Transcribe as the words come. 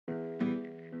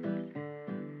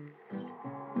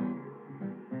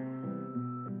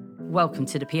Welcome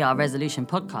to the PR Resolution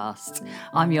Podcast.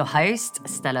 I'm your host,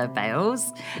 Stella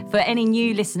Bales. For any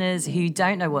new listeners who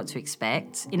don't know what to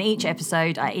expect, in each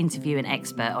episode I interview an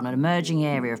expert on an emerging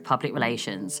area of public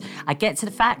relations. I get to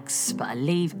the facts, but I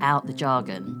leave out the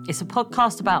jargon. It's a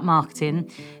podcast about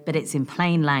marketing, but it's in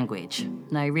plain language.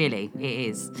 No, really, it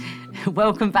is.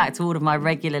 Welcome back to all of my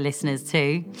regular listeners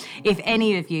too. If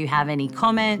any of you have any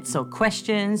comments or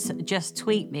questions, just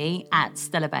tweet me at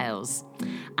Stella Bales.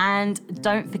 And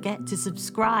don't forget to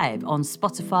subscribe on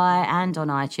Spotify and on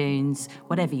iTunes,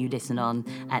 whatever you listen on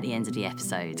at the end of the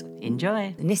episode.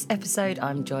 Enjoy. In this episode,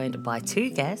 I'm joined by two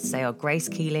guests. They are Grace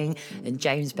Keeling and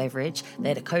James Beveridge.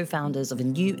 They're the co-founders of a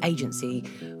new agency,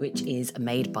 which is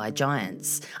Made by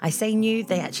Giants. I say new,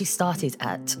 they actually started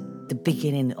at the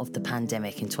beginning of the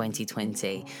pandemic in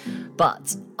 2020.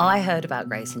 But I heard about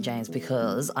Grace and James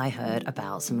because I heard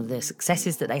about some of the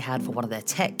successes that they had for one of their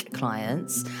tech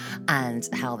clients and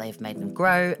how they've made them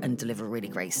grow and deliver really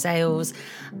great sales.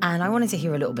 And I wanted to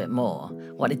hear a little bit more.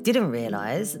 What I didn't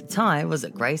realise at the time was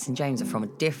that Grace and James are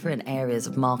from different areas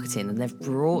of marketing, and they've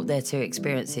brought their two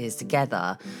experiences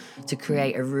together to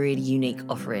create a really unique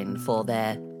offering for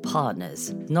their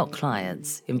partners, not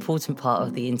clients. Important part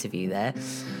of the interview there.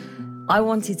 I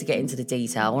wanted to get into the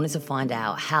detail. I wanted to find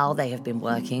out how they have been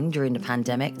working during the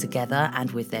pandemic together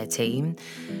and with their team,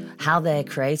 how their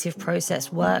creative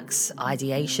process works,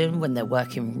 ideation when they're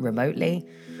working remotely.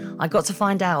 I got to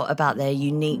find out about their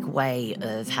unique way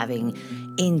of having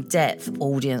in-depth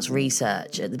audience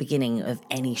research at the beginning of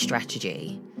any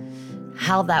strategy,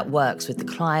 how that works with the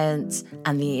client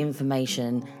and the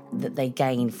information that they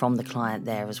gain from the client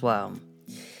there as well.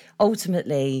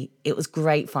 Ultimately, it was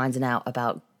great finding out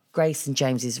about Grace and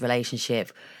James's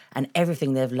relationship and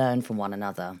everything they've learned from one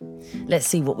another. Let's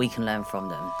see what we can learn from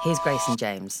them. Here's Grace and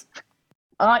James.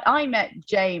 I met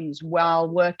James while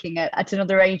working at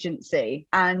another agency,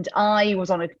 and I was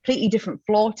on a completely different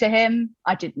floor to him.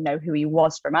 I didn't know who he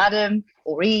was from Adam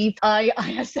or Eve. I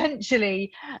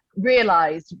essentially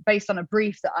realised, based on a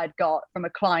brief that I'd got from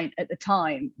a client at the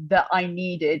time, that I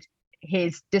needed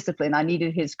his discipline, I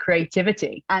needed his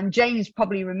creativity. And James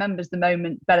probably remembers the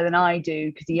moment better than I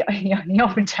do, because he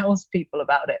often tells people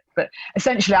about it. But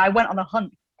essentially, I went on a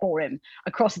hunt for him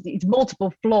across these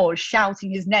multiple floors,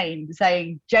 shouting his name,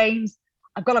 saying, "James,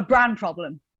 I've got a brand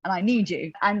problem and I need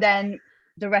you." And then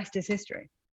the rest is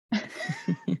history.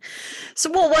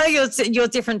 So what were your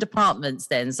different departments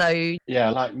then? So yeah,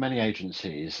 like many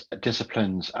agencies,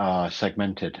 disciplines are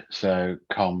segmented. So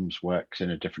comms works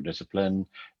in a different discipline,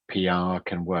 PR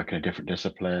can work in a different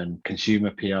discipline,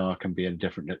 consumer PR can be in a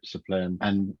different discipline,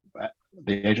 and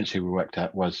the agency we worked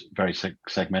at was very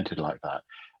segmented like that.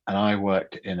 And I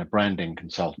worked in a branding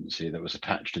consultancy that was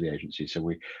attached to the agency. So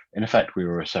in effect, we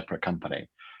were a separate company.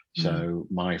 So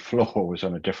my floor was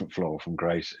on a different floor from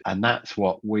Grace. And that's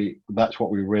what we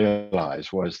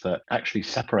realized, was that actually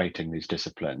separating these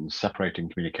disciplines, separating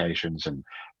communications and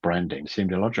branding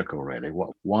seemed illogical, really.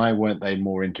 Why weren't they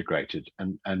more integrated?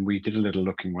 And we did a little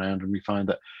looking around, and we found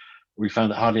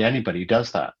that hardly anybody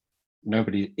does that.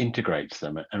 Nobody integrates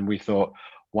them. And we thought,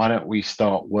 why don't we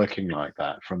start working like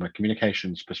that from a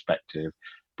communications perspective,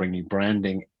 bringing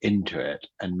branding into it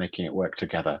and making it work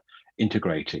together,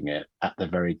 integrating it at the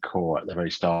very core, at the very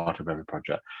start of every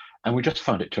project. And we just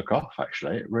found it took off,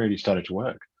 actually. It really started to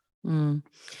work.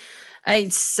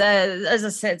 It's, as I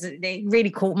said, it really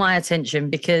caught my attention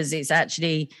because it's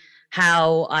actually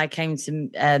how I came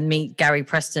to meet Gary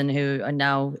Preston, who are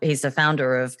now, he's the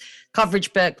founder of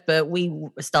Coverage Book, but we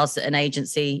started an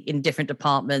agency in different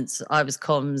departments. I was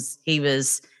comms, he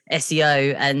was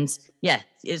SEO, and yeah,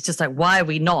 it's just like, why are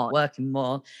we not working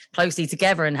more closely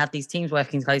together and have these teams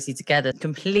working closely together?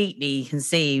 Completely can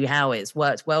see how it's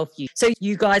worked well for you. So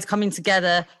you guys coming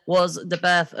together was the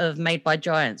birth of Made by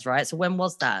Giants, right? So when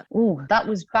was that? Oh, that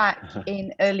was back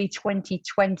in early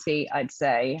 2020, I'd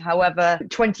say. However,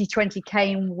 2020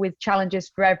 came with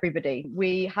challenges for everybody.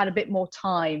 We had a bit more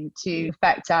time to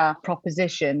perfect our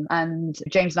proposition, and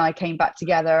James and I came back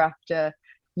together after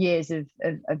years of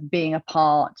being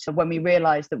apart. So when we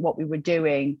realized that what we were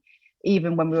doing,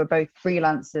 even when we were both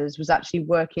freelancers, was actually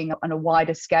working on a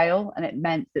wider scale, and it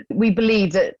meant that we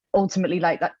believe that ultimately,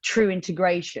 like, that true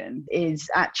integration is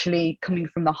actually coming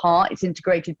from the heart. It's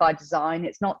integrated by design,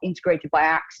 it's not integrated by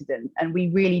accident. And we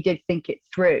really did think it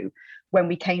through when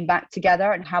we came back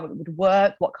together, and how it would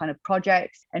work, what kind of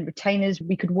projects and retainers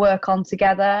we could work on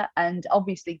together. And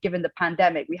obviously, given the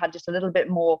pandemic, we had just a little bit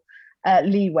more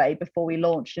leeway before we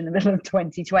launched in the middle of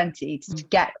 2020 to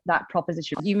get that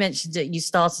proposition. You mentioned that you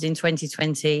started in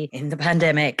 2020 in the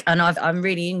pandemic, and I'm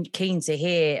really keen to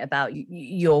hear about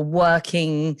your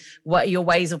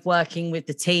ways of working with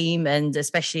the team, and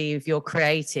especially if you're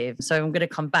creative. So I'm going to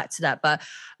come back to that, but I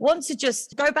want to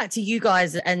just go back to you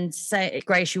guys and say,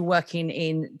 Grace, you're working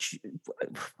in,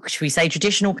 should we say,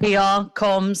 traditional PR,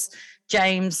 comms,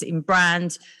 James in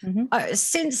brand.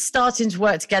 Since starting to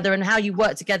work together and how you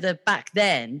worked together back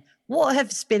then, what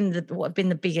have been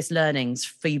the biggest learnings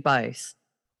for you both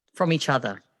from each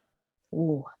other?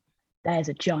 Oh, there's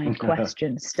a giant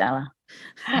question, Stella.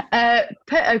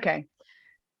 Okay,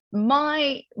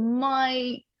 my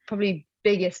probably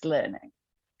biggest learning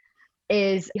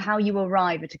is how you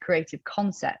arrive at a creative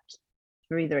concept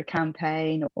for either a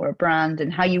campaign or a brand,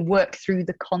 and how you work through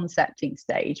the concepting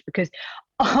stage, because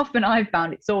often I've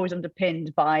found it's always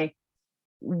underpinned by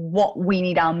what we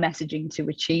need our messaging to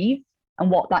achieve and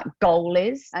what that goal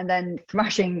is, and then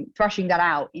thrashing that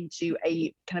out into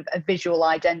a kind of a visual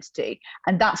identity.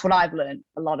 And that's what I've learned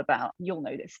a lot about. You'll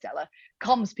know this, Stella.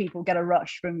 Comms people get a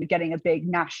rush from getting a big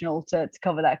national to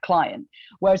cover their client,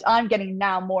 whereas I'm getting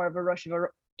now more of a rush of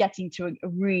getting to a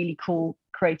really cool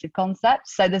creative concept.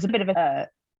 So there's a bit of a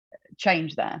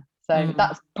change there. So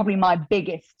that's probably my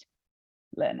biggest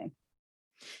learning.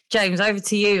 James, over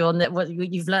to you on what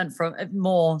you've learned from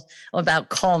more about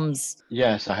comms.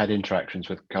 Yes, I had interactions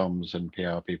with comms and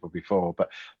PR people before, but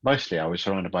mostly I was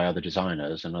surrounded by other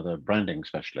designers and other branding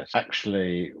specialists.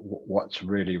 Actually, what's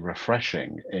really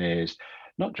refreshing is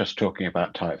not just talking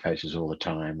about typefaces all the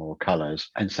time or colors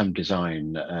and some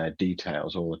design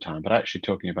details all the time, but actually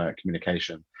talking about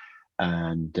communication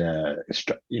and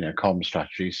comm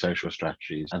strategies, social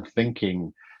strategies, and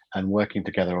thinking and working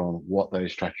together on what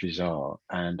those strategies are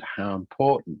and how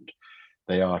important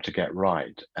they are to get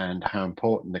right, and how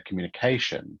important the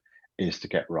communication is to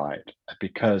get right.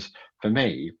 Because for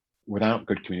me, without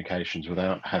good communications,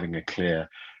 without having a clear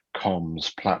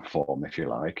comms platform, if you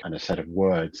like, and a set of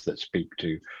words that speak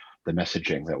to the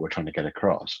messaging that we're trying to get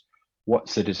across,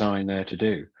 what's the design there to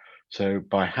do? So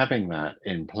by having that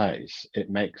in place, it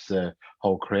makes the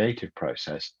whole creative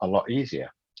process a lot easier,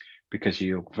 because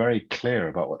you're very clear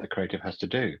about what the creative has to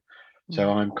do. So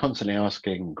I'm constantly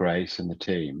asking Grace and the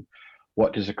team,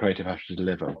 what does a creative have to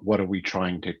deliver? What are we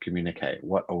trying to communicate?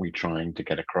 What are we trying to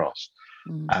get across?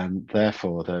 And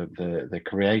therefore the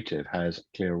creative has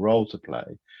a clear role to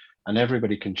play, and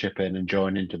everybody can chip in and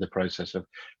join into the process of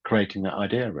creating that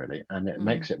idea, really. And it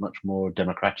makes it much more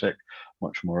democratic,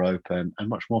 much more open, and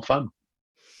much more fun.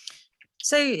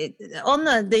 So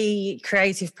on the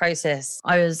creative process,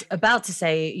 I was about to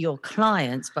say your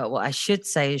clients, but what I should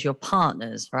say is your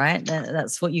partners, right?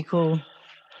 That's what you call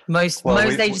most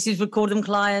agencies would call them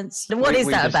clients. What is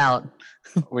that about?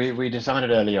 We decided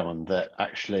early on that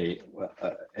actually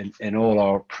in all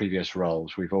our previous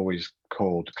roles, we've always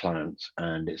called clients,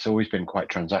 and it's always been quite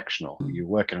transactional. You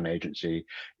work in an agency,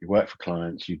 you work for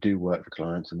clients, you do work for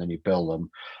clients, and then you bill them,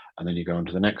 and then you go on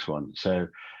to the next one. So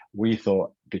we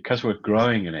thought, because we're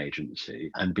growing an agency,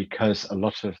 and because a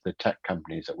lot of the tech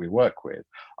companies that we work with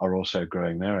are also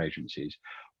growing their agencies,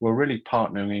 we're really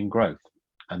partnering in growth.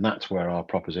 And that's where our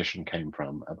proposition came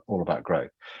from, all about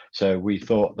growth. So we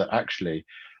thought that actually,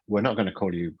 we're not going to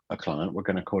call you a client, we're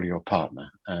going to call you a partner.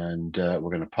 And we're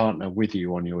going to partner with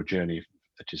you on your journey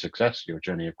to success, your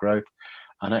journey of growth,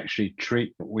 and actually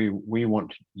we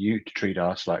want you to treat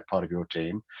us like part of your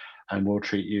team, and we'll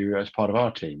treat you as part of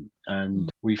our team. And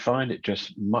we find it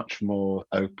just much more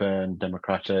open,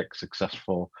 democratic,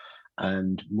 successful,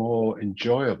 and more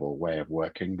enjoyable way of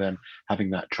working than having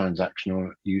that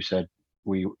transactional, you said,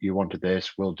 you wanted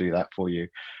this, we'll do that for you,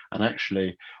 and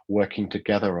actually working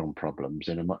together on problems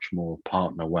in a much more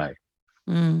partner way.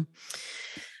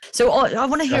 So I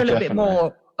want to hear a little bit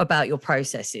more about your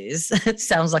processes. It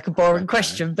sounds like a boring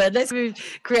question, but let's move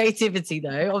creativity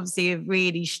though. Obviously a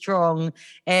really strong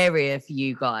area for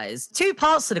you guys. Two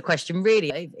parts to the question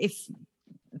really. If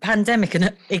pandemic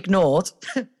ignored,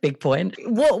 big point,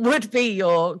 what would be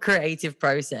your creative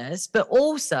process? But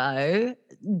also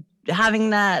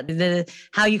having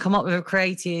how you come up with a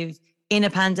creative in a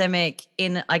pandemic,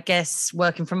 in, I guess,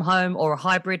 working from home or a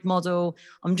hybrid model.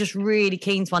 I'm just really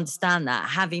keen to understand that,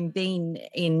 having been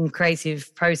in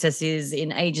creative processes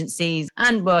in agencies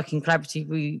and working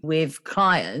collaboratively with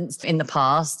clients in the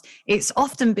past. It's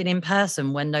often been in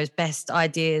person when those best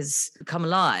ideas come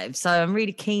alive. So I'm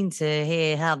really keen to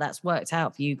hear how that's worked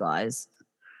out for you guys.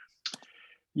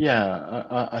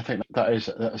 Yeah, I think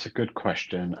that's a good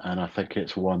question, and I think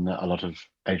it's one that a lot of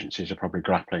agencies are probably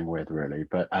grappling with, really.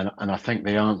 And I think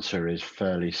the answer is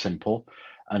fairly simple.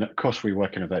 And of course, we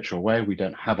work in a virtual way. We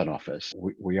don't have an office.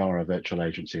 We are a virtual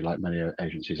agency like many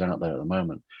agencies out there at the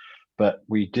moment. But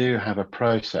we do have a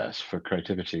process for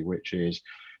creativity, which is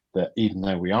that even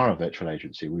though we are a virtual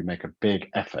agency, we make a big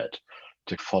effort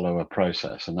to follow a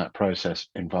process. And that process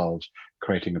involves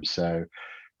creating a so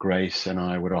Grace and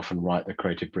I would often write the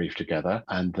creative brief together,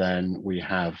 and then we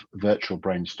have virtual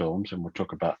brainstorms, and we'll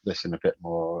talk about this in a bit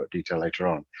more detail later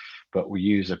on. But we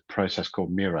use a process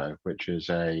called Miro, which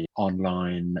is a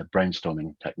online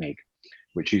brainstorming technique,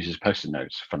 which uses post-it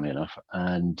notes, funnily enough.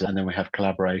 And then we have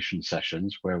collaboration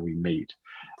sessions where we meet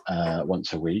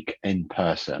once a week in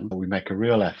person. We make a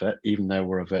real effort, even though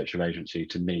we're a virtual agency,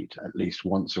 to meet at least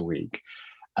once a week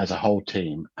as a whole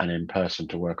team and in person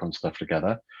to work on stuff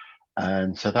together.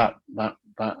 And so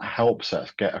that helps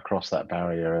us get across that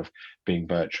barrier of being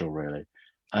virtual, really.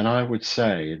 And I would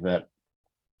say that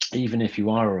even if you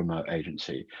are a remote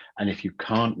agency and if you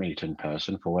can't meet in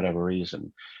person for whatever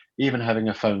reason, even having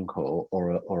a phone call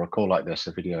or a call like this,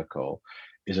 a video call,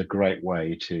 is a great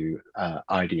way to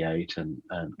ideate and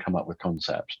come up with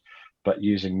concepts. But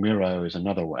using Miro is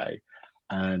another way,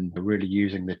 and really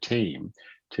using the team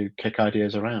to kick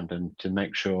ideas around and to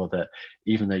make sure that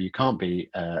even though you can't be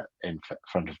in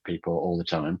front of people all the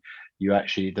time,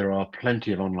 there are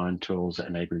plenty of online tools that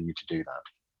enable you to do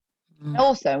that.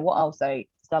 Also, what I'll say,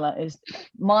 Stella, is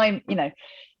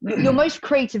your most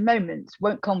creative moments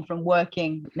won't come from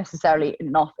working necessarily in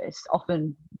an office.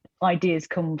 Often ideas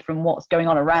come from what's going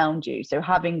on around you. So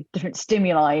having different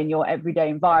stimuli in your everyday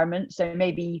environment. So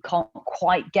maybe you can't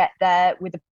quite get there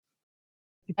with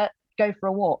go for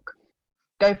a walk.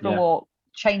 Go for a walk,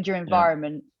 change your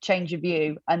environment, change your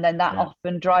view, and then that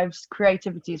often drives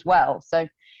creativity as well. So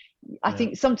I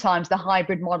think sometimes the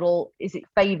hybrid model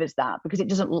favors that because it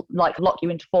doesn't like lock you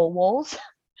into four walls.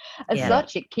 As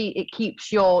such, it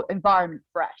keeps your environment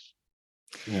fresh.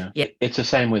 It's the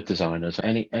same with designers.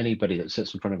 Anybody that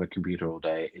sits in front of a computer all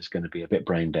day is going to be a bit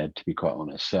brain dead, to be quite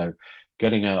honest. So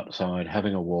getting outside,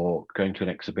 having a walk, going to an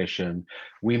exhibition.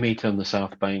 We meet on the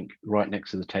South Bank right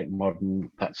next to the Tate Modern.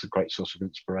 That's a great source of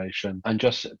inspiration. And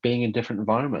just being in different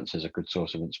environments is a good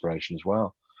source of inspiration as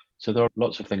well. So there are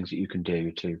lots of things that you can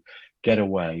do to get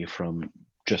away from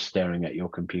just staring at your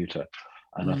computer.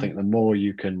 And I think the more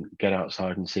you can get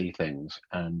outside and see things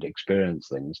and experience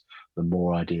things, the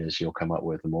more ideas you'll come up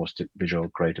with, the more visual,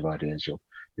 creative ideas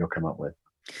you'll come up with.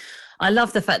 I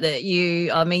love the fact that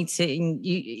you are meeting.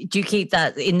 You do keep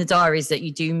that in the diaries that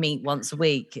you do meet once a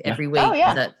week, every week. Oh,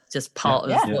 yeah. That's just part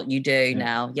of what you do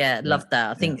now. Love that.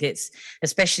 I think it's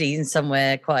especially in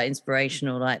somewhere quite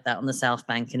inspirational like that on the South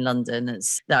Bank in London.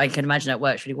 It's that I can imagine that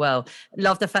works really well.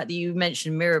 Love the fact that you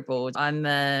mentioned Miro board.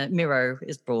 Miro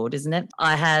is broad, isn't it?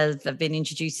 I have been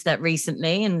introduced to that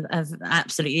recently and I'm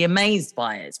absolutely amazed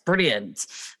by it. It's brilliant.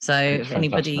 So if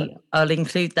anybody, I'll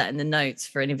include that in the notes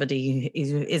for anybody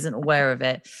who isn't aware of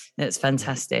it. It's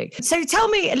fantastic. So tell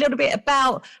me a little bit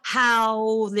about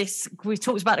how we've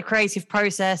talked about the creative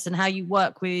process and how you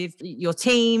work with your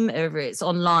team, whether it's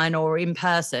online or in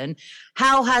person.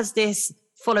 How has this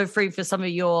followed through for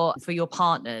your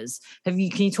partners? Can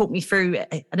you talk me through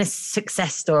a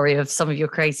success story of some of your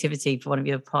creativity for one of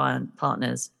your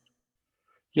partners?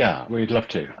 Yeah, we'd love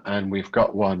to. And we've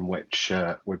got one which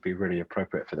would be really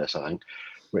appropriate for this, I think,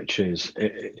 which is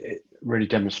it really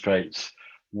demonstrates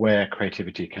where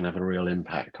creativity can have a real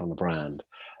impact on the brand.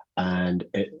 And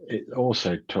it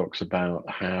also talks about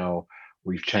how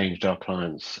we've changed our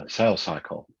clients' sales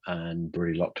cycle and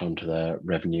really locked onto their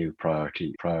revenue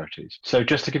priorities. So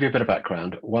just to give you a bit of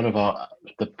background, one of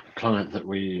the partners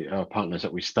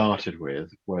that we started with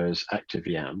was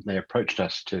ActiveEM. They approached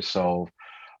us to solve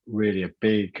really a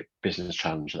big business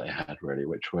challenge that they had, really,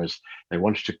 which was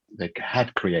they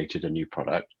had created a new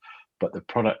product, but the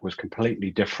product was completely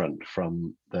different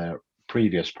from their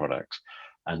previous products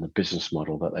and the business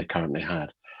model that they currently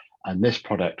had. And this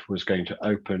product was going to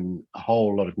open a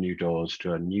whole lot of new doors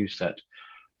to a new set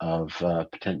of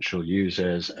potential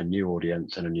users, a new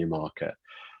audience, and a new market.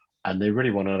 And they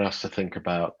really wanted us to think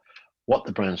about what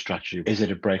the brand strategy is. It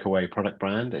a breakaway product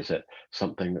brand? Is it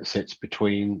something that sits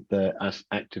between the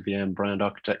ActiveEM brand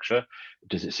architecture?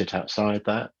 Does it sit outside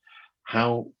that?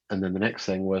 And then the next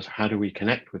thing was, how do we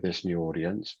connect with this new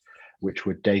audience, which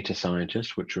were data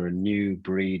scientists, which are a new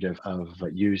breed of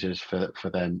users for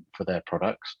their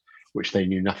products, which they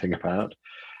knew nothing about.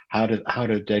 How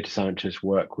do data scientists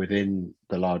work within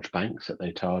the large banks that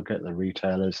they target, the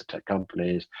retailers, the tech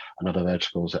companies, and other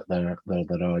verticals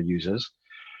that are users?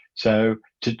 So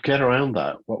to get around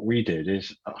that, what we did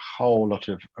is a whole lot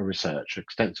of research,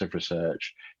 extensive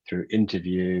research through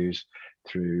interviews,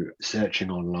 through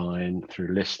searching online,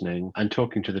 through listening and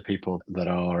talking to the people that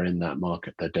are in that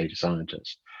market, the data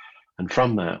scientists. And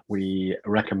from that, we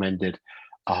recommended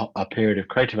a period of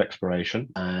creative exploration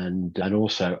and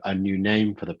also a new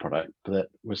name for the product that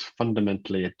was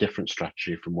fundamentally a different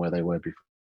strategy from where they were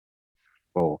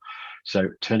before. So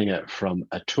turning it from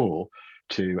a tool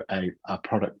to a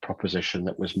product proposition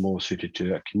that was more suited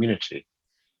to a community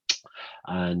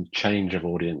and change of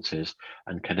audiences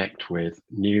and connect with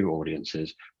new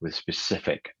audiences with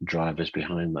specific drivers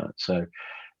behind that. So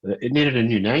it needed a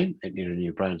new name, it needed a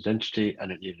new brand identity,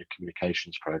 and it needed a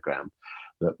communications program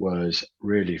that was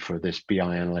really for this BI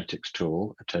analytics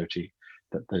tool, Atoti,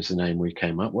 that there's the name we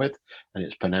came up with, and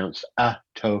it's pronounced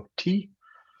Atoti,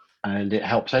 and it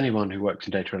helps anyone who works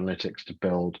in data analytics to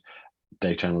build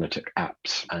data analytic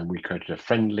apps. And we created a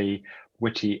friendly,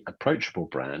 witty, approachable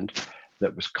brand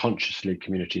that was consciously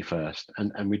community first.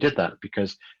 And we did that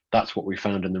because that's what we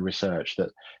found in the research,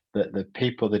 that the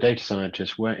people, the data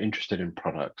scientists weren't interested in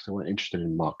products, they weren't interested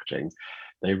in marketing.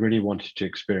 They really wanted to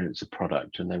experience the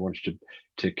product and they wanted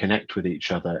to connect with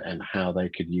each other and how they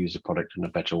could use the product in a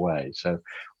better way. So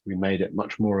we made it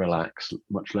much more relaxed,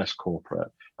 much less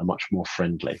corporate and much more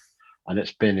friendly. And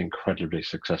it's been incredibly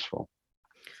successful.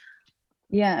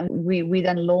 Yeah, we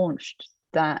then launched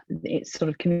that it's sort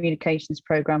of communications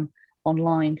program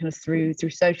online, kind of through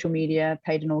social media,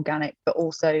 paid and organic, but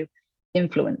also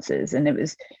influencers. And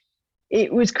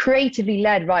it was creatively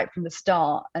led right from the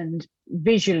start, and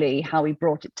visually how we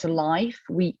brought it to life.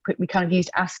 We kind of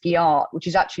used ASCII art, which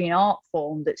is actually an art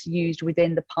form that's used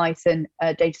within the Python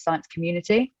data science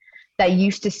community. They're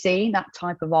used to seeing that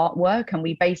type of artwork, and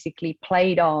we basically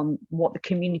played on what the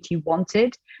community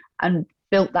wanted and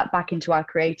built that back into our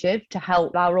creative to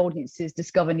help our audiences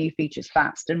discover new features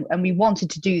fast. And we wanted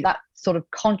to do that sort of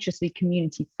consciously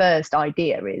community first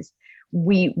idea. Is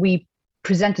we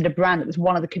presented a brand that was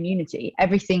one of the community.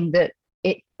 Everything that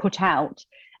it put out,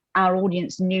 our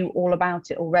audience knew all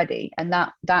about it already, and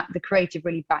that the creative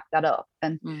really backed that up.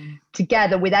 And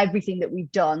together with everything that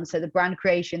we've done, so the brand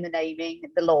creation, the naming,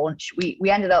 the launch, we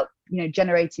ended up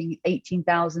generating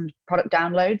 18,000 product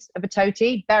downloads of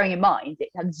Atoti, bearing in mind it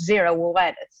had zero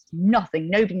awareness, nothing,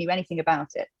 nobody knew anything about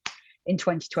it in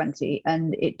 2020.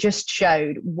 And it just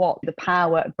showed what the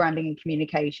power of branding and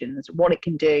communications, what it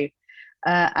can do,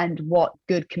 and what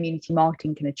good community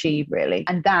marketing can achieve, really.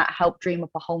 And that helped dream up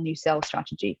a whole new sales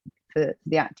strategy for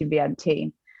the ActiveVM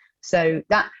team. So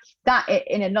that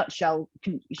in a nutshell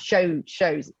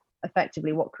shows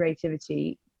effectively what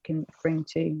creativity can bring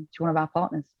to one of our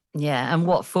partners. Yeah, and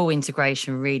what full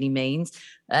integration really means.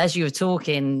 As you were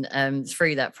talking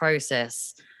through that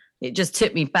process, it just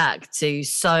took me back to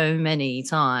so many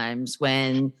times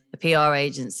when a PR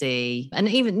agency, and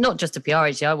even not just a PR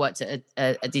agency, I worked at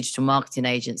a digital marketing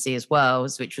agency as well,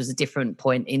 which was a different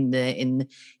point in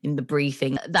the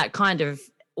briefing. That kind of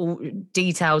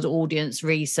detailed audience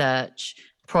research,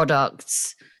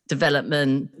 products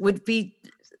development would be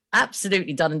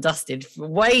absolutely done and dusted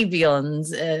way beyond,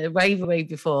 way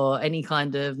before any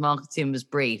kind of marketing was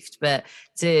briefed. But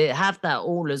to have that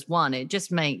all as one, it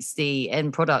just makes the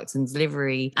end product and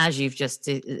delivery, as you've just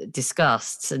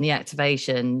discussed, and the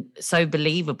activation so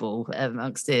believable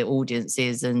amongst the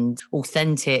audiences and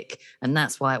authentic. And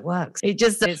that's why it works.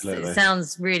 It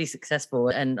sounds really successful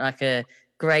and like a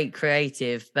great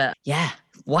creative. But yeah,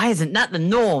 why isn't that the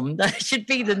norm? That should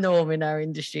be the norm in our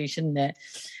industry, shouldn't it?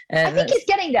 I think it's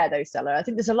getting there though, Stella. I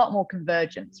think there's a lot more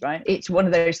convergence, right? It's one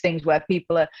of those things where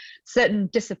certain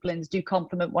disciplines do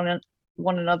complement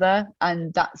one another,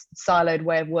 and that siloed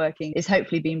way of working is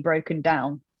hopefully being broken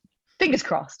down. Fingers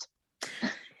crossed.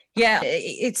 Yeah,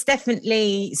 it's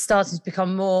definitely starting to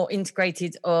become more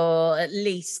integrated, or at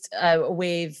least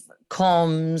with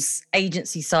comms,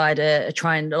 agency side are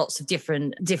trying lots of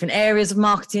different areas of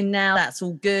marketing now. That's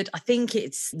all good. I think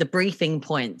it's the briefing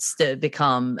points that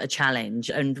become a challenge,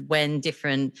 and when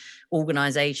different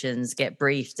organizations get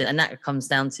briefed, and that comes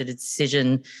down to the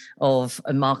decision of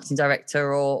a marketing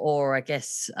director or I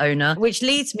guess owner, which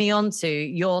leads me on to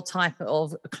your type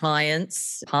of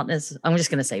clients, partners. I'm just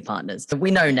going to say partners.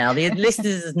 We know now, the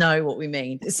listeners know what we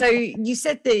mean. So you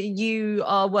said that you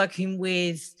are working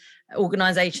with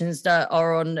organizations that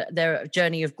are on their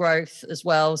journey of growth as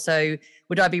well. So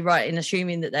would I be right in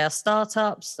assuming that they are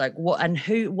startups? Like what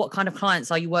kind of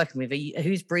clients are you working with?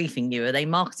 Who's briefing you? Are they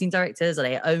marketing directors? Are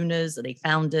they owners? Are they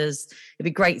founders? It'd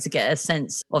be great to get a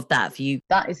sense of that for you.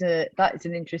 That is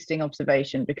an interesting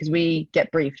observation, because we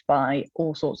get briefed by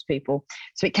all sorts of people.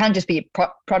 So it can just be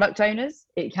product owners,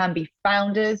 it can be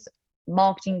founders,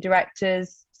 marketing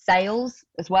directors, sales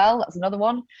as well. That's another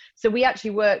one. So we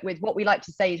actually work with, what we like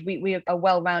to say is we are a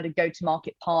well-rounded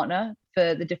go-to-market partner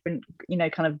for the different,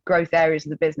 kind of growth areas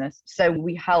of the business. So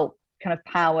we help kind of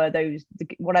power those,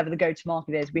 whatever the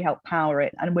go-to-market is, we help power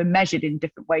it, and we're measured in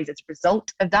different ways as a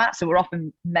result of that. So we're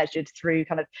often measured through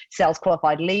kind of sales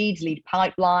qualified leads, lead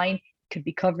pipeline, could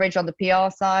be coverage on the PR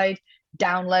side,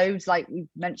 downloads like we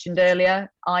mentioned earlier,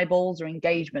 eyeballs or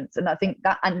engagements. And I think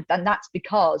that and that's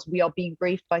because we are being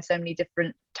briefed by so many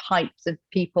different types of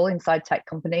people inside tech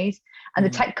companies. And the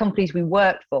tech companies we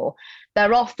work for,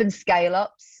 they're often scale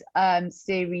ups,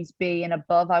 series B and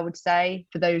above, I would say.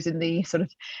 For those in the sort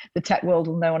of the tech world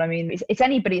will know what I mean. It's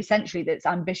anybody essentially that's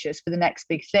ambitious for the next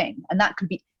big thing, and that could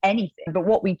be anything. But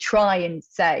what we try and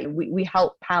say, we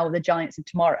help power the giants of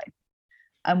tomorrow,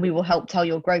 and we will help tell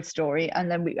your growth story.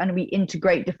 And then we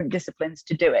integrate different disciplines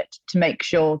to do it, to make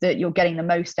sure that you're getting the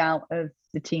most out of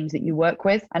the teams that you work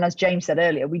with. And as James said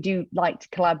earlier, we do like to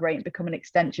collaborate and become an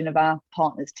extension of our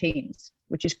partners' teams,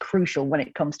 which is crucial when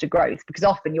it comes to growth, because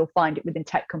often you'll find it within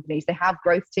tech companies, they have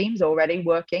growth teams already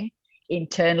working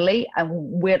internally, and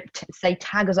we're say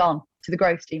tag us on to the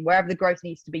growth team. Wherever the growth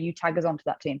needs to be, you tag us on to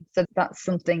that team. So that's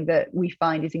something that we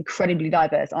find is incredibly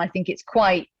diverse. And I think it's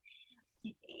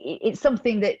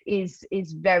something that is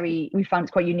very, we found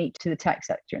it's quite unique to the tech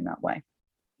sector in that way.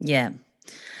 Yeah.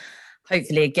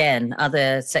 Hopefully, again,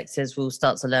 other sectors will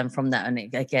start to learn from that. And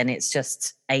again, it's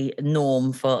just a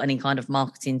norm for any kind of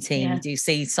marketing team. Yeah. You do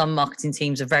see some marketing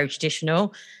teams are very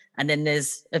traditional, and then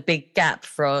there's a big gap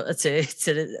to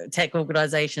the tech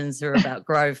organizations who are about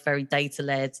growth, very data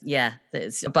led. Yeah.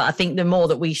 But I think the more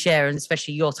that we share, and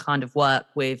especially your kind of work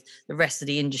with the rest of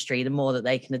the industry, the more that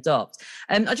they can adopt.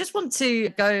 I just want to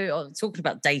go on talking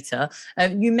about data.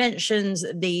 You mentioned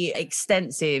the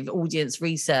extensive audience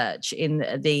research in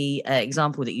the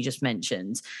example that you just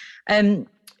mentioned.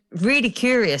 Really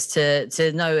curious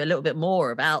to know a little bit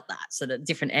more about that. So that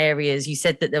different areas, you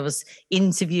said that there was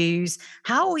interviews.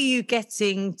 How are you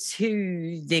getting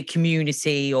to the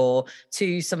community or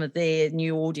to some of the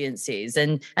new audiences,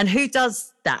 and who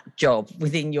does that job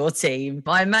within your team?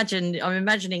 I'm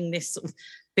imagining this sort of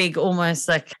big, almost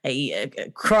like a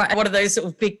crime, one of those sort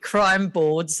of big crime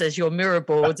boards as your mirror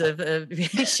board of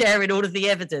sharing all of the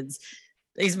evidence.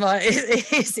 Is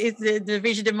the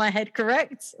vision in my head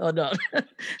correct or not?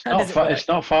 It's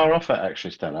not far off it,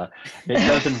 actually, Stella.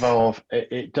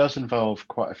 It does involve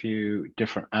quite a few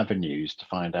different avenues to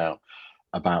find out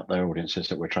about the audiences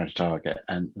that we're trying to target,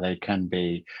 and they can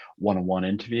be one-on-one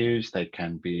interviews, they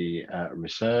can be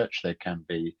research, they can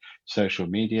be social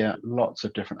media, lots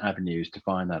of different avenues to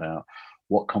find that out.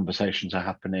 What conversations are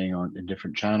happening in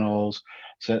different channels.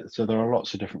 So there are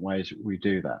lots of different ways we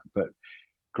do that, but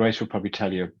Grace will probably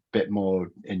tell you a bit more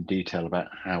in detail about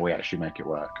how we actually make it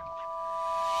work.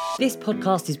 This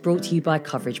podcast is brought to you by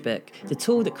Coverage Book, the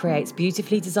tool that creates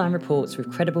beautifully designed reports with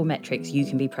credible metrics you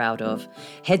can be proud of.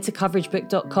 Head to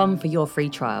coveragebook.com for your free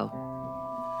trial.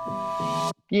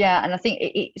 Yeah, and I think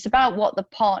it's about what the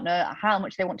partner, how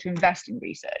much they want to invest in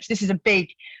research. This is a big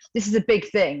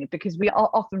thing, because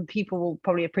often people will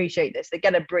probably appreciate this. They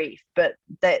get a brief, but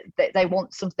they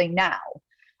want something now.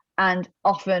 And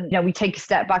often, we take a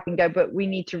step back and go, but we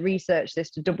need to research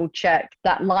this to double check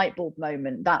that light bulb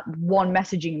moment, that one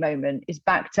messaging moment is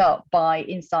backed up by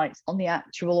insights on the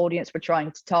actual audience we're trying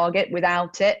to target.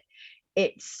 Without it,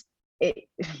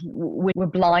 we're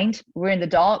blind, we're in the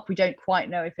dark, we don't quite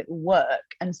know if it will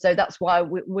work. And so that's why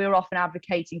we're often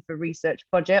advocating for research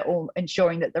budget, or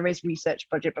ensuring that there is research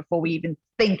budget before we even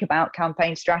think about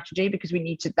campaign strategy, because we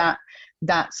need to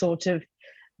that sort of,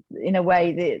 in a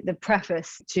way, the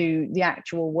preface to the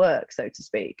actual work, so to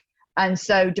speak. And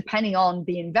so depending on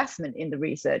the investment in the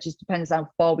research, it depends how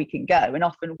far we can go. And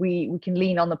often we can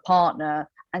lean on the partner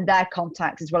and their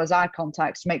contacts as well as our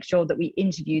contacts to make sure that we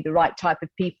interview the right type of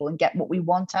people and get what we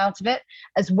want out of it,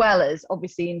 as well as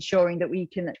obviously ensuring that we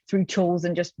can, through tools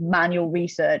and just manual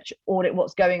research, audit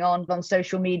what's going on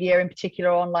social media, in particular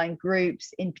online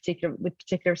groups, in particular with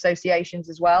particular associations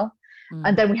as well.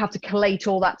 And then we have to collate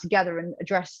all that together and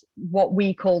address what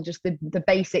we call just the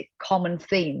basic common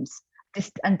themes,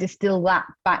 and distill that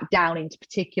back down into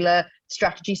particular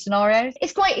strategy scenarios.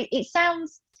 It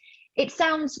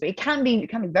can be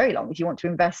very long if you want to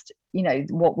invest,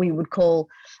 what we would call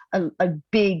a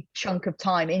big chunk of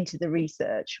time into the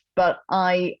research. But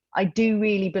I do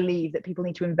really believe that people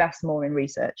need to invest more in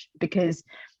research, because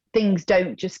things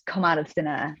don't just come out of thin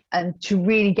air. And to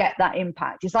really get that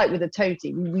impact, it's like with the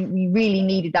TOTI, we really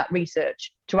needed that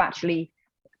research to actually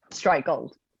strike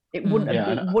gold. It wouldn't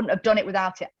have done it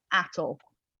without it at all.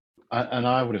 And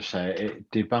I would have said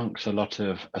it debunks a lot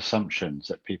of assumptions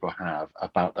that people have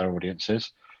about their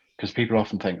audiences, because people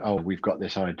often think, oh, we've got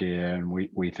this idea and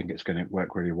we think it's going to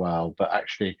work really well, but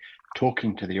actually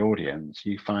talking to the audience,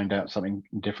 you find out something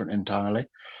different entirely.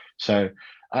 So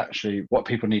actually what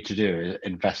people need to do is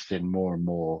invest in more and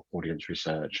more audience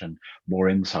research and more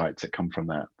insights that come from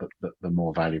that, the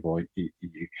more valuable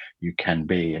you can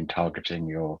be in targeting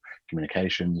your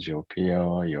communications, your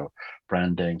PR, your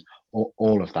branding.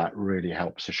 All of that really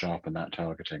helps to sharpen that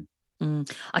targeting.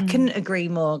 I couldn't agree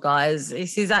more, guys.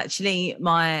 This is actually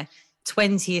my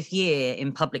 20th year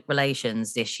in public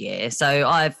relations this year. So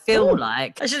I feel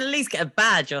like I should at least get a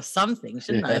badge or something,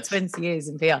 shouldn't I? 20 years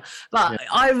in PR. But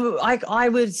I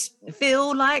would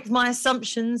feel like my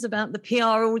assumptions about the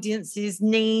PR audience's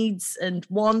needs and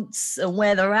wants and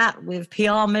where they're at with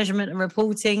PR measurement and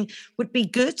reporting would be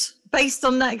good based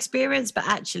on that experience, but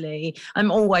actually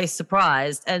I'm always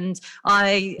surprised. And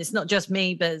it's not just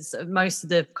me, but most of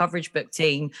the coverage book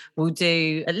team will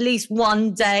do at least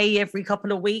one day every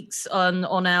couple of weeks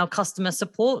on our customer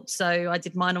support. So I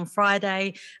did mine on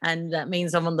Friday, and that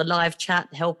means I'm on the live chat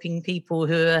helping people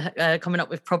who are coming up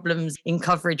with problems in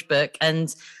coverage book,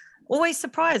 and always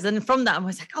surprised. And from that, I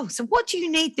was like, oh, so what do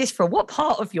you need this for? What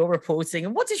part of your reporting?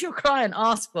 And what does your client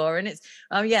ask for? And it's,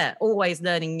 always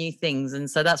learning new things.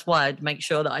 And so that's why I'd make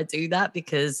sure that I do that,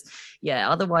 because,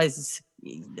 otherwise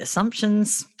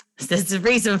assumptions, there's a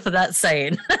reason for that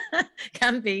saying,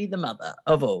 can be the mother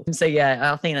of all. So,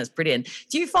 I think that's brilliant.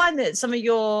 Do you find that some of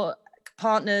your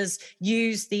partners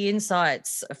use the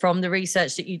insights from the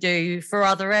research that you do for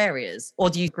other areas, or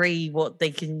do you agree what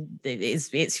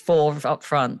it's for up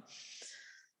front?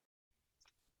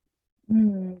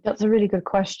 That's a really good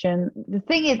question. The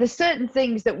thing is, there's certain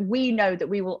things that we know that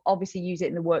we will obviously use it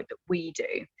in the work that we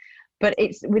do, but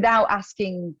it's without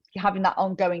having that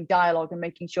ongoing dialogue and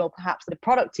making sure perhaps the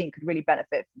product team could really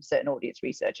benefit from certain audience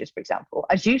researchers, for example,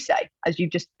 as you say, as you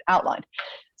just outlined.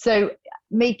 So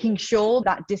making sure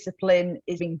that discipline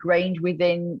is ingrained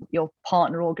within your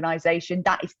partner organization,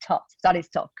 that is tough. That is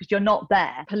tough because you're not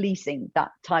there policing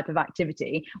that type of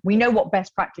activity. We know what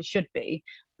best practice should be,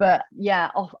 but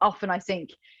often I think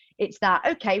it's that,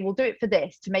 okay, we'll do it for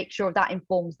this to make sure that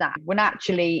informs that, when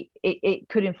actually it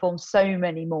could inform so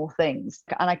many more things.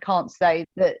 And I can't say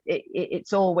that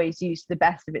it's always used to the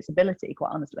best of its ability,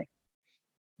 quite honestly.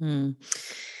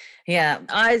 Yeah,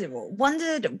 I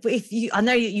wondered if I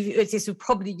know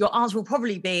your answer will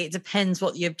probably be, it depends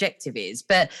what the objective is,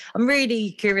 but I'm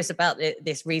really curious about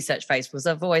this research phase, because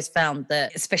I've always found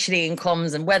that, especially in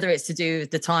comms, and whether it's to do with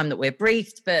the time that we're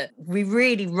briefed, but we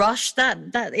really rush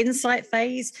that insight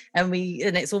phase, and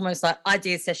it's almost like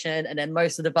idea session, and then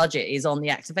most of the budget is on the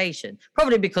activation,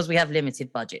 probably because we have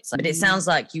limited budgets. But it sounds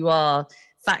like you are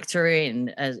factor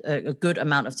in a good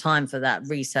amount of time for that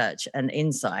research and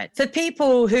insight. For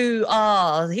people who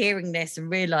are hearing this and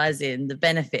realizing the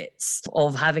benefits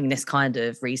of having this kind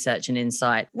of research and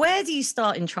insight, where do you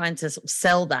start in trying to sort of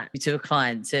sell that to a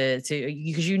client,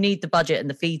 because you need the budget and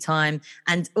the fee time?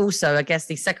 And also, I guess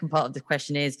the second part of the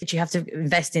question is, did you have to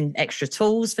invest in extra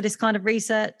tools for this kind of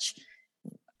research?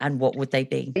 And what would they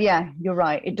be? Yeah, you're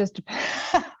right. It does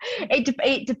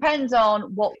it depends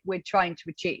on what we're trying to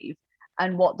achieve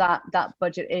and what that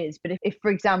budget is. But if for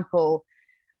example,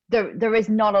 there is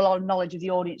not a lot of knowledge of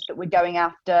the audience that we're going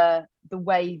after, the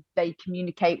way they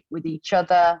communicate with each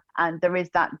other, and there is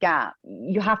that gap,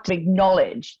 you have to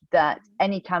acknowledge that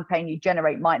any campaign you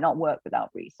generate might not work without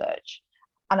research.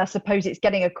 And I suppose it's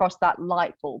getting across that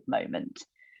light bulb moment.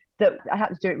 That I had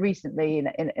to do it recently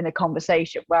in a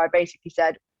conversation where I basically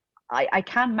said, I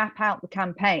can map out the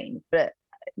campaign, but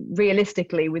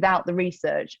realistically, without the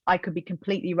research, I could be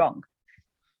completely wrong.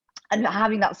 And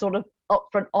having that sort of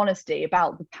upfront honesty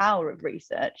about the power of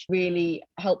research really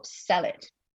helps sell it,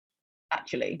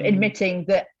 actually. Admitting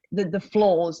that the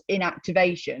flaws in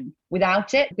activation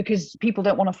without it, because people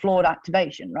don't want a flawed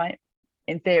activation, right?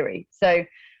 In theory. So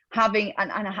having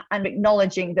and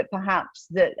acknowledging that perhaps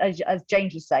that, as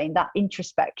James was saying, that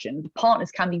introspection, the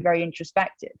partners can be very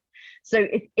introspective. So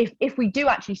if we do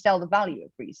actually sell the value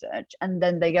of research, and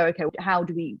then they go, okay, how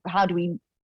do we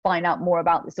find out more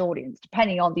about this audience?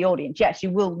 Depending on the audience, yes,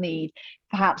 you will need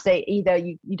perhaps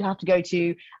you'd have to go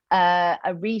to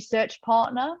a research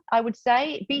partner. I would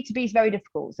say B2B is very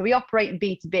difficult. So we operate in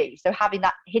B2B. So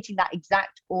hitting that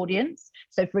exact audience.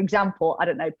 So for example, I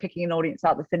don't know, picking an audience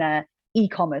out of the thin air,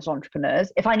 e-commerce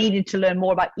entrepreneurs. If I needed to learn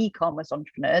more about e-commerce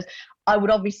entrepreneurs, I would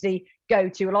obviously go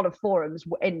to a lot of forums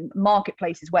in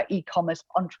marketplaces where e-commerce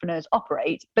entrepreneurs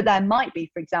operate. But there might be,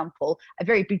 for example, a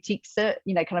very boutique, kind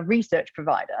of research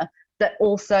provider that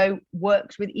also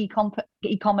works with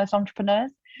e-commerce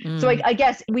entrepreneurs. So I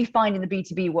guess we find in the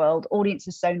B2B world, audience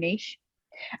is so niche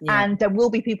Yeah. And there will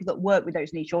be people that work with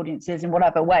those niche audiences in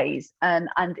whatever ways. And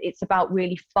it's about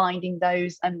really finding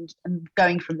those and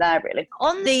going from there, really.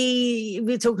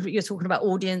 You're talking about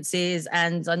audiences,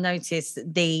 and I noticed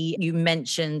you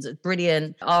mentioned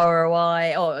brilliant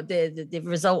ROI, or the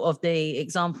result of the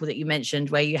example that you mentioned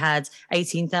where you had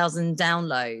 18,000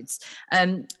 downloads.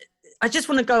 I just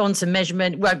want to go on to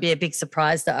measurement. It won't be a big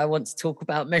surprise that I want to talk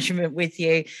about measurement with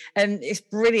you. And it's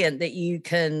brilliant that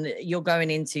you're going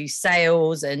into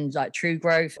sales and like true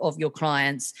growth of your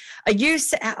clients. How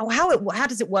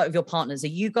does it work with your partners? Are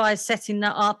you guys setting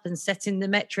that up and setting the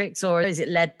metrics, or is it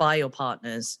led by your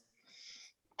partners?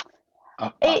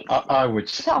 I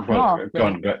would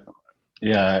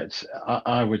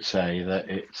I would say that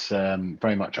it's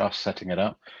very much us setting it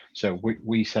up. So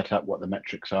we set up what the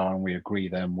metrics are, and we agree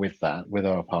them with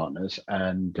our partners,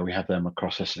 and we have them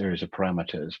across a series of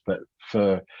parameters. But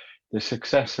for the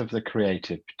success of the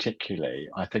creative particularly,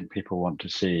 I think people want to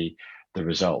see the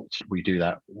results. We do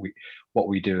that. What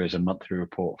we do is a monthly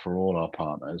report for all our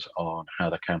partners on how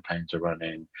the campaigns are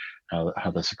running, how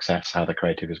the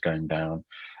creative is going down,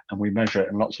 and we measure it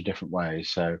in lots of different ways.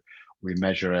 So we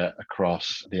measure it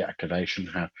across the activation,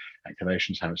 how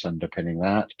it's underpinning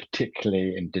that,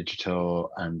 particularly in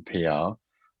digital and PR.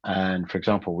 And for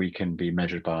example, we can be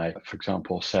measured by, for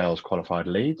example, sales qualified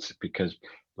leads, because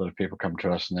a lot of people come to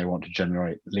us and they want to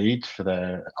generate leads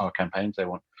for our campaigns. They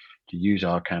want to use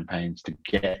our campaigns to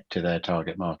get to their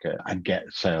target market and get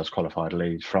sales qualified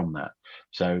leads from that.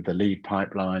 So the lead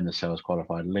pipeline, the sales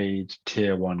qualified leads,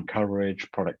 tier 1 coverage,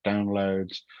 product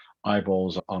downloads,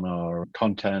 eyeballs on our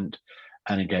content,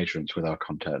 and engagements with our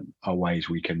content are ways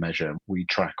we can measure. We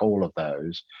track all of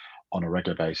those on a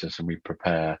regular basis, and we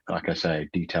prepare, like I say,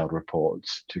 detailed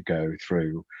reports to go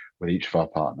through with each of our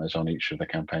partners on each of the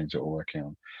campaigns that we're working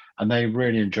on. And they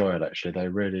really enjoy it, actually. They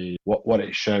really, what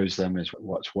it shows them is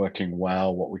what's working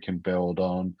well, what we can build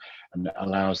on, and it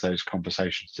allows those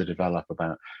conversations to develop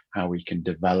about how we can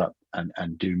develop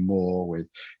and do more with,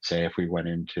 say, if we went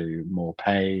into more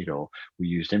paid or we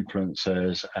used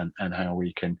influencers, and how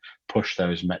we can push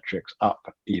those metrics up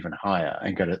even higher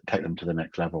and take them to the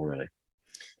next level, really.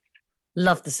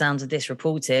 Love the sound of this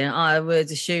reporting. I would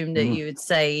assume that you would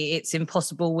say it's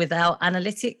impossible without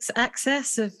analytics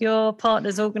access of your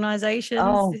partners' organisations.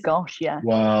 Oh gosh, yeah.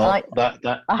 Well, I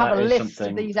have a list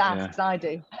of these asks. Yeah. I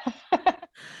do.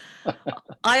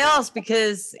 I ask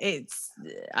because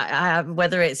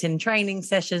whether it's in training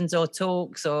sessions or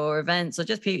talks or events or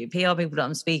just PR people that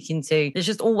I'm speaking to, there's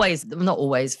just not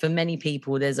always, for many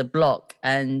people, there's a block,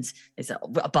 and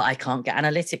but I can't get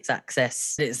analytics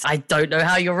access. I don't know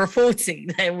how you're reporting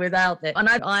there without it. And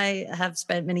I have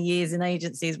spent many years in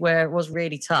agencies where it was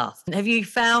really tough. Have you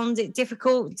found it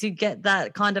difficult to get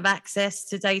that kind of access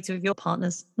to data with your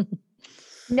partners?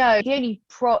 No, the only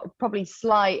probably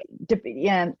slight,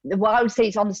 well, I would say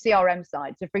it's on the CRM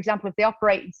side. So, for example, if they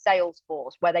operate in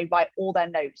Salesforce, where they write all their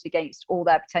notes against all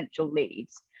their potential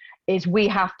leads, is we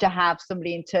have to have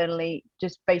somebody internally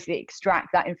just basically extract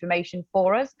that information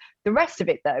for us. The rest of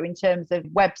it, though, in terms of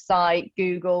website,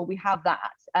 Google, we have that.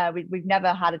 We've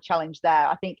never had a challenge there.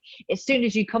 I think as soon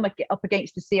as you come up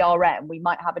against the CRM, we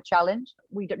might have a challenge.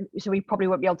 So we probably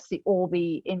won't be able to see all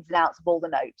the ins and outs of all the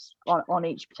notes on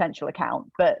each potential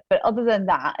account. But other than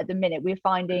that, at the minute, we're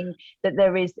finding that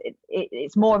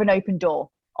it's more of an open door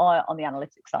on the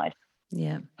analytics side.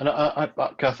 Yeah. And I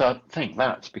think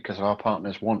that's because our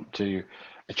partners want to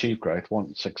achieve growth,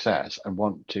 want success, and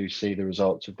want to see the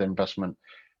results of the investment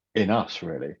in us,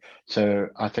 really. So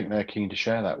I think they're keen to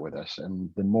share that with us. And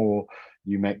the more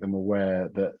you make them aware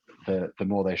that the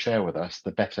more they share with us,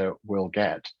 the better we'll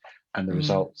get, and the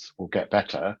results will get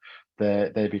better.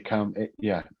 They become,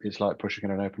 it's like pushing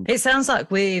in an open. It sounds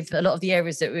like with a lot of the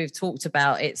areas that we've talked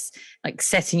about, it's like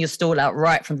setting your stall out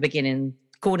right from the beginning,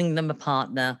 calling them a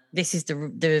partner. This is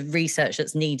the research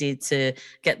that's needed to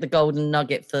get the golden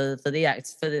nugget for the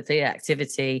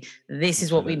activity. This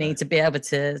is what we need to be able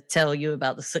to tell you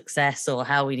about the success or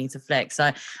how we need to flex.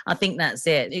 So I think that's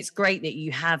it. It's great that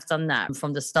you have done that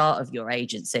from the start of your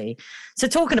agency. So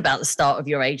talking about the start of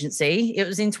your agency, it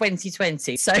was in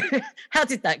 2020. So how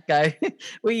did that go?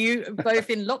 Were you both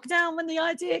in lockdown when the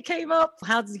idea came up?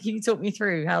 Can you talk me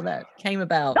through how that came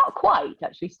about? Not quite,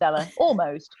 actually, Stella.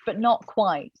 Almost, but not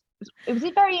quite. It was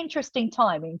a very interesting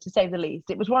timing, to say the least.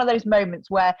 It was one of those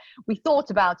moments where we thought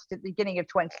about it at the beginning of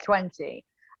 2020,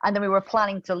 and then we were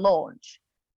planning to launch.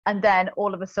 And then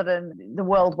all of a sudden, the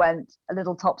world went a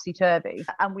little topsy-turvy,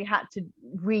 and we had to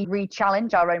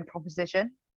re-challenge our own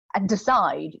proposition and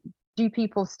decide, do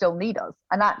people still need us?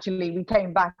 And actually, we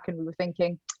came back and we were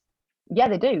thinking, yeah,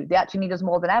 they do. They actually need us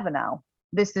more than ever now.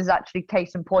 this is actually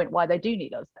case in point why they do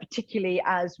need us, particularly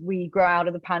as we grow out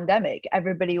of the pandemic.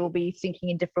 Everybody will be thinking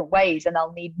in different ways and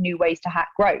they'll need new ways to hack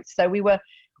growth. So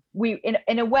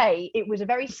in a way, it was a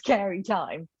very scary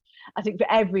time. I think for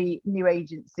every new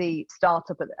agency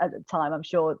startup at the time, I'm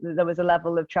sure there was a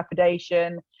level of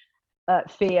trepidation,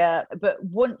 fear. But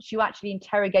once you actually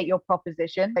interrogate your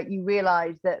proposition, that you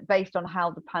realize that based on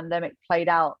how the pandemic played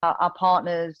out, our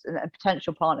partners and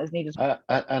potential partners need us.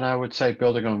 And I would say,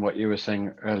 building on what you were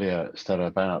saying earlier, Stella,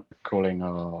 about calling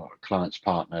our clients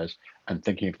partners and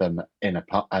thinking of them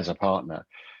as a partner,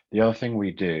 the other thing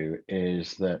we do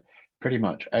is that pretty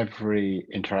much every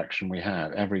interaction we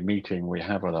have, every meeting we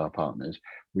have with our partners,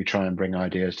 we try and bring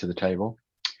ideas to the table.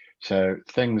 So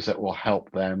things that will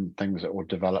help them, things that will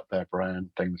develop their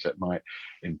brand, things that might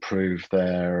improve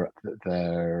their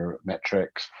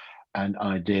metrics, and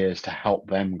ideas to help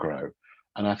them grow.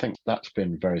 And I think that's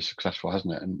been very successful,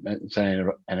 hasn't it? And it's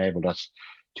enabled us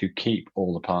to keep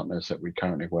all the partners that we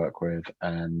currently work with,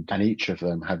 and each of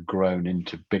them have grown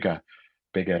into bigger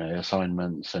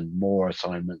assignments and more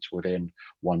assignments within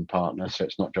one partner. So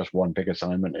it's not just one big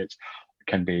assignment, it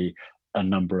can be a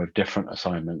number of different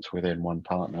assignments within one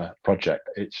partner project.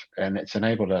 It's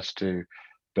enabled us to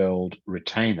build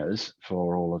retainers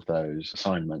for all of those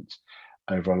assignments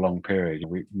over a long period.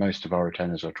 Most of our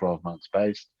retainers are 12 months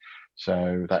based,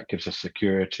 so that gives us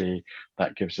security,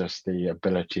 that gives us the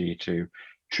ability to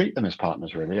treat them as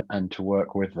partners, really, and to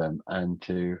work with them and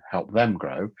to help them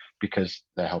grow because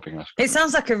they're helping us grow. It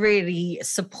sounds like a really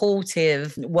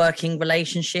supportive working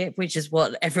relationship, which is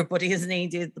what everybody has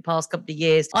needed the past couple of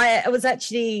years. I was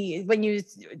actually, when you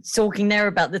were talking there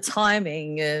about the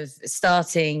timing of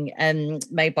starting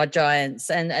Made by Giants,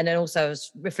 and then also I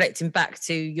was reflecting back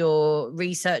to your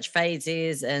research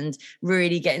phases and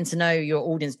really getting to know your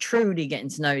audience, truly getting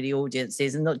to know the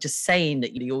audiences and not just saying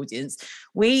that you're the audience.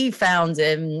 We found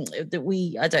that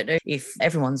I don't know if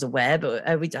everyone's aware, but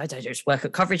I don't just work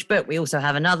at Coverage, but we also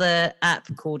have another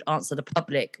app called Answer the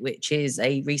Public, which is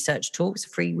a research tool. It's a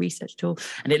free research tool,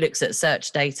 and it looks at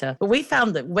search data. But we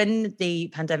found that when the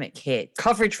pandemic hit,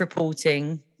 coverage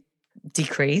reporting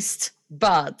decreased,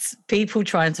 but people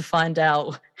trying to find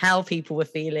out how people were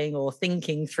feeling or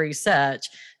thinking through search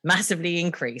massively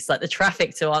increased. Like the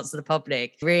traffic to Answer the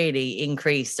Public really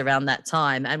increased around that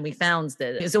time. And we found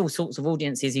that there's all sorts of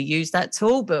audiences who use that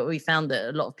tool, but we found that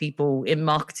a lot of people in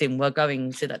marketing were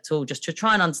going to that tool just to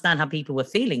try and understand how people were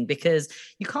feeling, because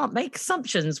you can't make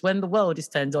assumptions when the world is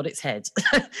turned on its head.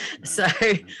 So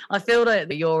I feel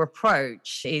that your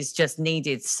approach is just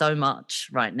needed so much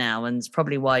right now, and it's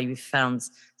probably why you've found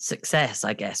success,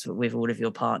 I guess, with all of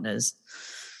your partners.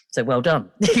 So well done,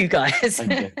 you guys.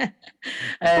 Thank you.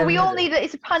 But we all need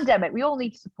it's a pandemic. We all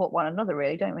need to support one another,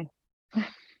 really, don't we?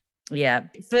 Yeah.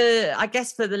 For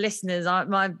the listeners,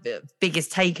 my biggest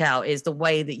takeout is the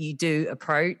way that you do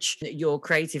approach your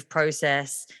creative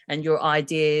process and your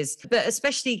ideas, but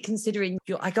especially considering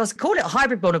I call it a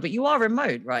hybrid model, but you are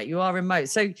remote, right? You are remote.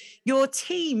 So your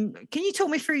team, can you talk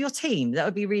me through your team? That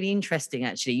would be really interesting,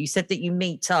 actually. You said that you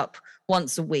meet up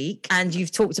once a week, and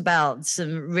you've talked about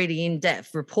some really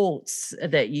in-depth reports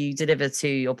that you deliver to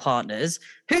your partners.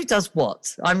 Who does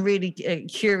what? I'm really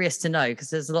curious to know, because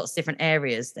there's lots of different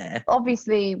areas there.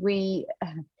 Obviously, we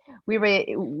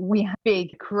have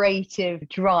big creative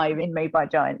drive in Made by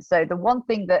Giants. So the one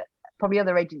thing that probably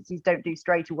other agencies don't do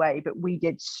straight away, but we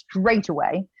did straight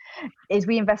away, is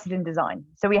we invested in design.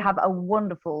 So we have a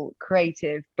wonderful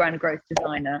creative brand growth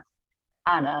designer,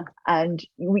 Anna, and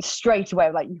we straight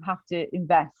away you have to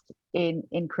invest in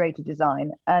creative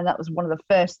design, and that was one of the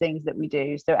first things that we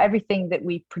do. So everything that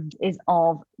we produce is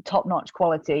of top-notch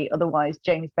quality, otherwise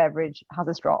James Beveridge has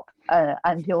a strop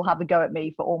and he'll have a go at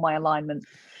me for all my alignments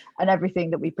and everything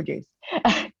that we produce.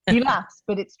 He laughs,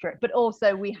 but it's true. But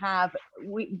also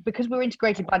because we're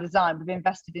integrated by design, we've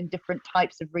invested in different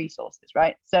types of resources,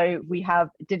 right? So we have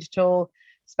digital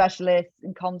specialists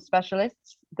and comms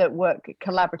specialists that work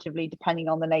collaboratively depending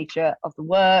on the nature of the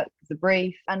work, the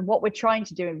brief. And what we're trying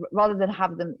to do, rather than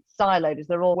have them siloed, is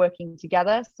they're all working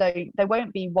together. So there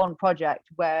won't be one project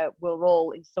where we're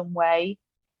all in some way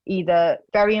either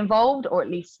very involved or at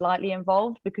least slightly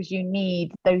involved, because you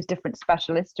need those different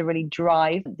specialists to really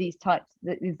drive these types,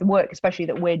 the work, especially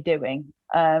that we're doing.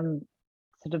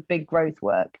 Sort of big growth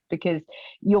work, because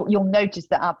you'll notice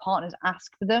that our partners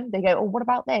ask for them. They go, oh, what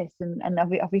about this? And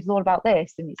have we thought about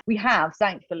this? And we have,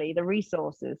 thankfully, the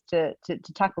resources to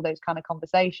tackle those kind of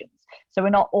conversations. So we're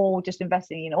not all just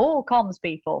investing in all comms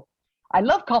people. I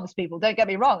love comms people, don't get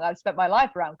me wrong. I've spent my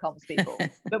life around comms people,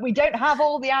 but we don't have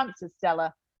all the answers,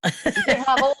 Stella. We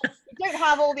don't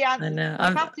have all the answers. I know.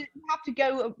 You have to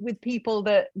go with people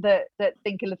that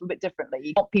think a little bit differently.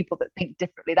 You want people that think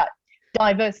differently. That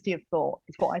diversity of thought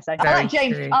is what I say.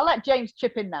 I'll let James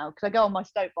chip in now because I go on my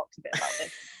soapbox a bit about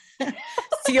this.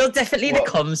 So you're definitely the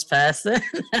comms person.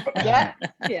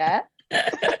 Yeah.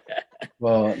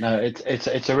 Well, no,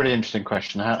 it's a really interesting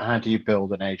question. How do you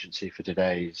build an agency for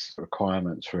today's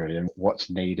requirements, really, and what's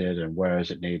needed and where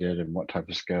is it needed and what type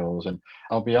of skills? And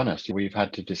I'll be honest, we've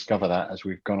had to discover that as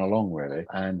we've gone along, really,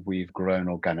 and we've grown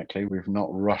organically. We've not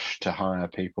rushed to hire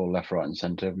people left, right, and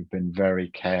centre. We've been very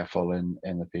careful in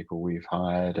the people we've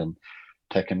hired and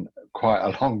taken quite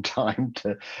a long time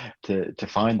to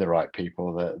find the right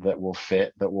people that will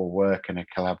fit, that will work in a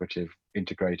collaborative,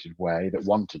 integrated way, that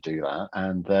want to do that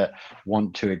and that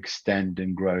want to extend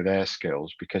and grow their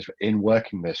skills. Because in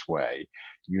working this way,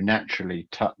 you naturally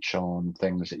touch on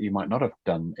things that you might not have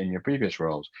done in your previous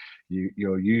roles.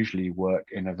 You'll usually work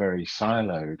in a very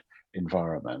siloed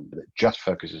environment that just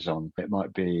focuses on, it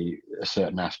might be a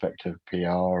certain aspect of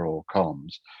PR or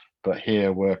comms, but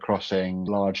here we're crossing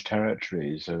large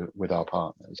territories with our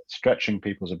partners, stretching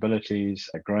people's abilities,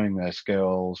 growing their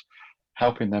skills,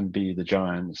 helping them be the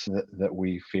giants that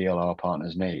we feel our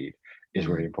partners need is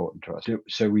really important to us.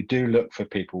 So we do look for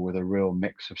people with a real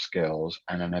mix of skills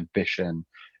and an ambition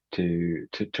to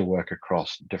work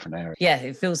across different areas. Yeah,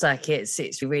 it feels like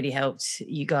it's really helped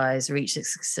you guys reach the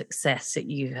success that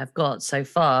you have got so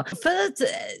far. For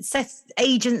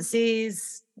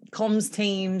agencies, comms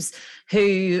teams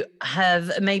who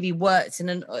have maybe worked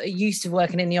used to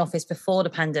working in the office before the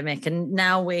pandemic, and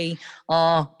now we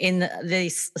are in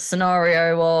this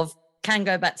scenario of can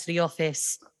go back to the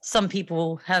office. Some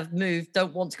people have moved,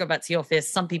 don't want to go back to the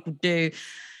office. Some people do.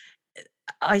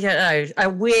 I don't know, a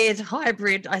weird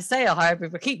hybrid. I say a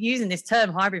hybrid, but I keep using this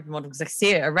term hybrid model because I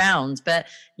see it around. But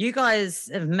you guys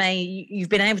you've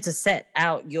been able to set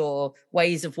out your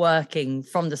ways of working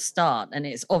from the start, and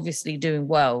it's obviously doing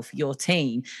well for your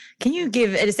team.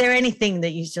 Is there anything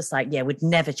that you just like, yeah, would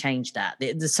never change that?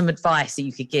 There's some advice that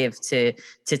you could give to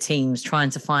teams trying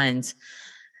to find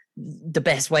the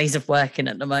best ways of working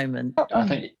at the moment? I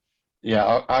think, yeah,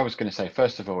 I was going to say,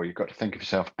 first of all, you've got to think of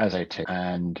yourself as a team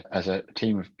and as a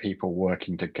team of people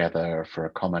working together for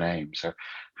a common aim. So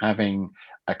having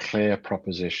a clear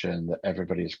proposition that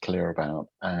everybody is clear about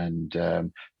and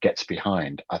gets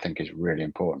behind, I think is really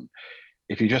important.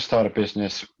 If you just start a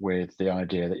business with the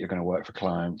idea that you're going to work for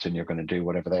clients and you're going to do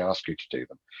whatever they ask you to do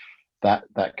them,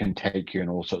 that can take you in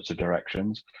all sorts of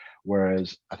directions.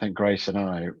 Whereas I think Grace and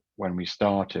I, when we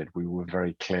started, we were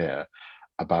very clear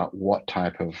about what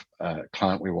type of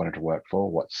client we wanted to work for,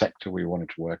 what sector we wanted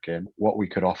to work in, what we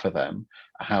could offer them,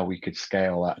 how we could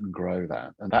scale that and grow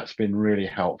that. And that's been really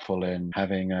helpful in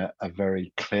having a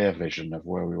very clear vision of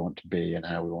where we want to be and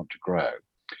how we want to grow.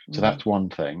 So that's one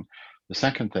thing. The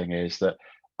second thing is that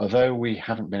although we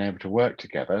haven't been able to work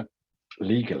together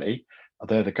legally,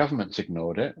 although the government's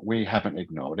ignored it, we haven't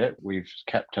ignored it. We've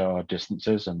kept our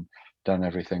distances and done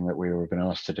everything that we were being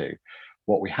asked to do.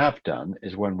 What we have done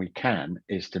is when we can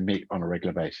is to meet on a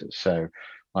regular basis. So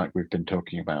like we've been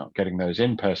talking about, getting those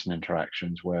in-person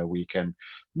interactions where we can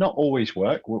not always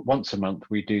work. Once a month,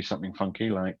 we do something funky,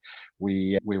 like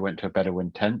we went to a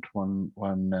Bedouin tent one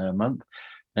month.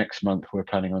 Next month, we're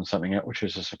planning on something else, which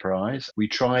is a surprise. We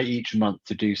try each month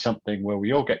to do something where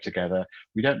we all get together.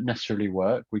 We don't necessarily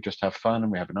work. We just have fun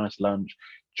and we have a nice lunch,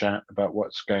 chat about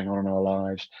what's going on in our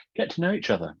lives, get to know each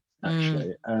other,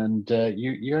 actually. And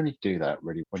you only do that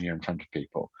really when you're in front of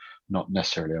people, not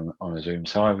necessarily on a Zoom.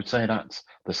 So I would say that's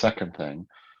the second thing.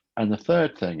 And the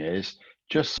third thing is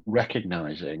just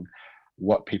recognizing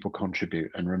what people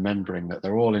contribute and remembering that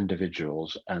they're all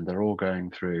individuals and they're all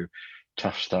going through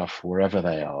tough stuff wherever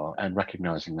they are, and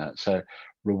recognizing that. So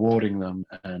rewarding them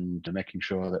and making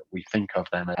sure that we think of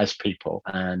them as people,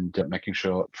 and making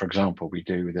sure, for example, we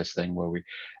do this thing where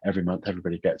every month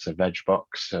everybody gets a veg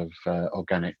box of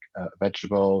organic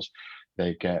vegetables.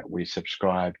 We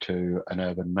subscribe to an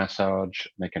urban massage.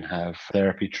 They can have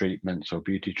therapy treatments or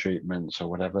beauty treatments or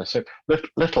whatever. So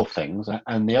little things.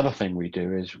 And the other thing we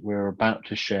do is we're about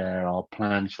to share our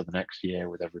plans for the next year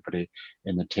with everybody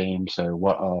in the team. So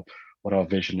what our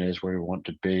vision is, where we want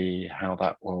to be, how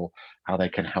they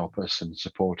can help us and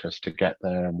support us to get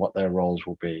there, and what their roles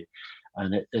will be.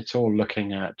 And it's all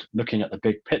looking at the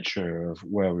big picture of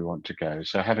where we want to go.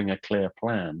 So having a clear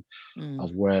plan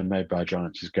of where Made by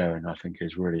Giants is going, I think,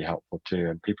 is really helpful too,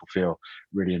 and people feel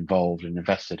really involved and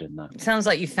invested in that. It sounds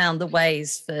like you found the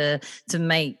ways to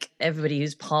make everybody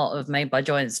who's part of Made by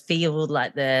Giants feel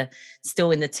like they're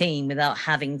still in the team without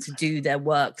having to do their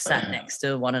work sat next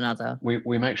to one another.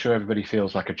 We make sure everybody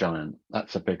feels like a giant.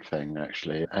 That's a big thing,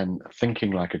 actually. And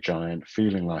thinking like a giant,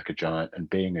 feeling like a giant, and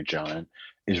being a giant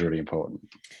is really important.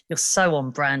 You're so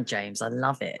on brand, James. I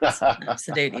love it.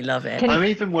 Absolutely love it. I'm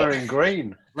even wearing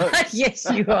green. Look. Yes,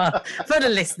 you are. For the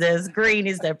listeners, green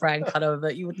is their brand colour,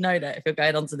 but you would know that if you're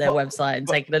going onto their website and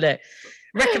taking a look.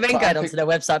 Recommend going onto their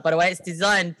website, by the way. It's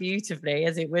designed beautifully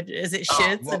as it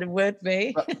should and it would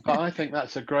be. But I think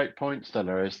that's a great point,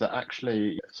 Stella, is that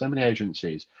actually so many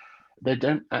agencies, they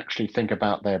don't actually think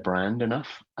about their brand enough,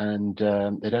 and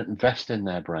they don't invest in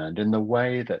their brand in the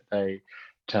way that they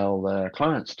tell their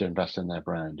clients to invest in their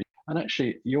brand. And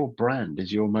actually, your brand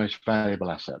is your most valuable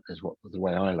asset, is the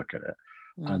way I look at it.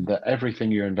 And that everything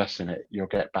you invest in it, you'll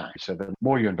get back. So the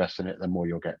more you invest in it, the more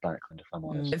you'll get back, if I'm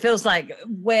honest. It feels like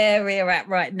where we're at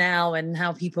right now and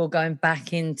how people are going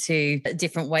back into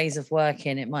different ways of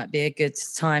working, it might be a good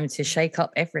time to shake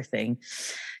up everything.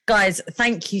 Guys,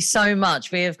 thank you so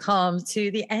much. We have come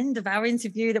to the end of our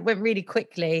interview that went really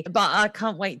quickly, but I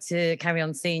can't wait to carry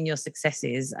on seeing your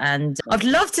successes. And I'd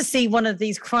love to see one of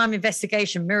these crime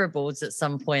investigation mirror boards at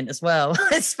some point as well.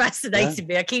 It's fascinating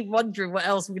me. I keep wondering what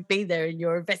else would be there in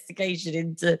your investigation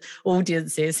into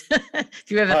audiences.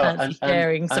 If you ever fancy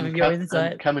sharing some of your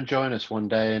insights. Come and join us one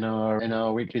day in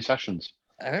our weekly sessions.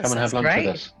 Come and have lunch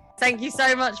with us. Thank you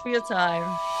so much for your time.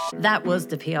 That was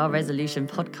the PR Resolution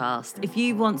podcast. If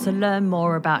you want to learn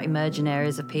more about emerging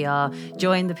areas of PR,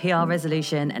 join the PR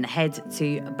Resolution and head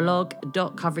to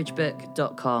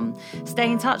blog.coveragebook.com.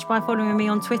 Stay in touch by following me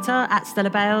on Twitter @Stella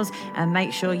Bales, and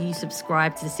make sure you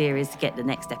subscribe to the series to get the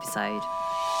next episode.